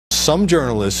some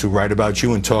journalists who write about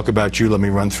you and talk about you. Let me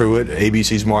run through it.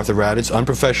 ABC's Martha Raddatz,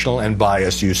 unprofessional and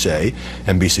biased, you say.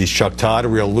 NBC's Chuck Todd, a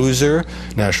real loser.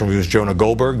 National Review's Jonah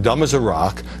Goldberg, dumb as a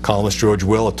rock. Columnist George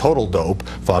Will, a total dope.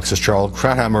 Fox's Charles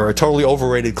Krauthammer, a totally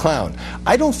overrated clown.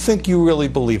 I don't think you really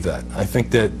believe that. I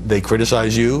think that they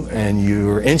criticize you, and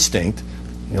your instinct,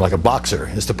 you're like a boxer,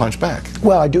 is to punch back.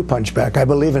 Well, I do punch back. I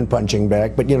believe in punching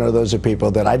back, but you know, those are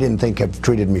people that I didn't think have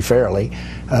treated me fairly.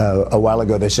 A while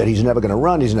ago they said he's never going to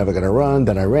run, he's never going to run.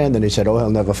 Then I ran, then they said, oh, he'll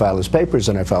never file his papers,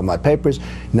 and I filed my papers.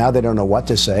 Now they don't know what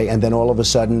to say, and then all of a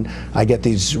sudden I get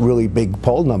these really big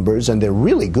poll numbers, and they're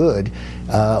really good,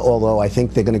 although I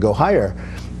think they're going to go higher,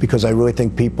 because I really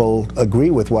think people agree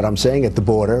with what I'm saying at the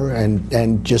border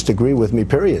and just agree with me,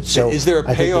 period. So is there a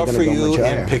payoff for you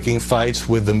in picking fights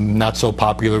with the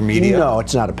not-so-popular media? No,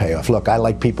 it's not a payoff. Look, I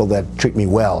like people that treat me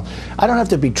well. I don't have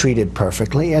to be treated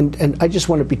perfectly, and I just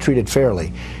want to be treated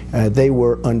fairly. They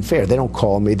were unfair. They don't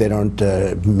call me. They don't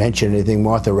mention anything.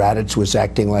 Martha Raddatz was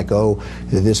acting like, oh,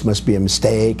 this must be a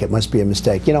mistake. It must be a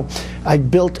mistake. You know, I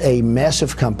built a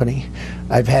massive company.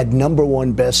 I've had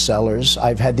 #1 bestsellers.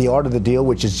 I've had The Art of the Deal,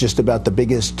 which is just about the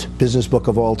biggest business book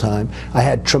of all time. I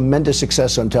had tremendous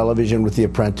success on television with The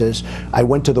Apprentice. I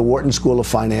went to the Wharton School of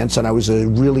Finance, and I was a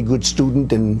really good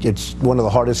student, and it's one of the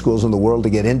hardest schools in the world to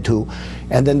get into.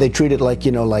 And then they treat it like,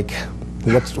 you know, like,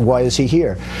 why is he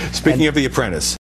here? Speaking of The Apprentice.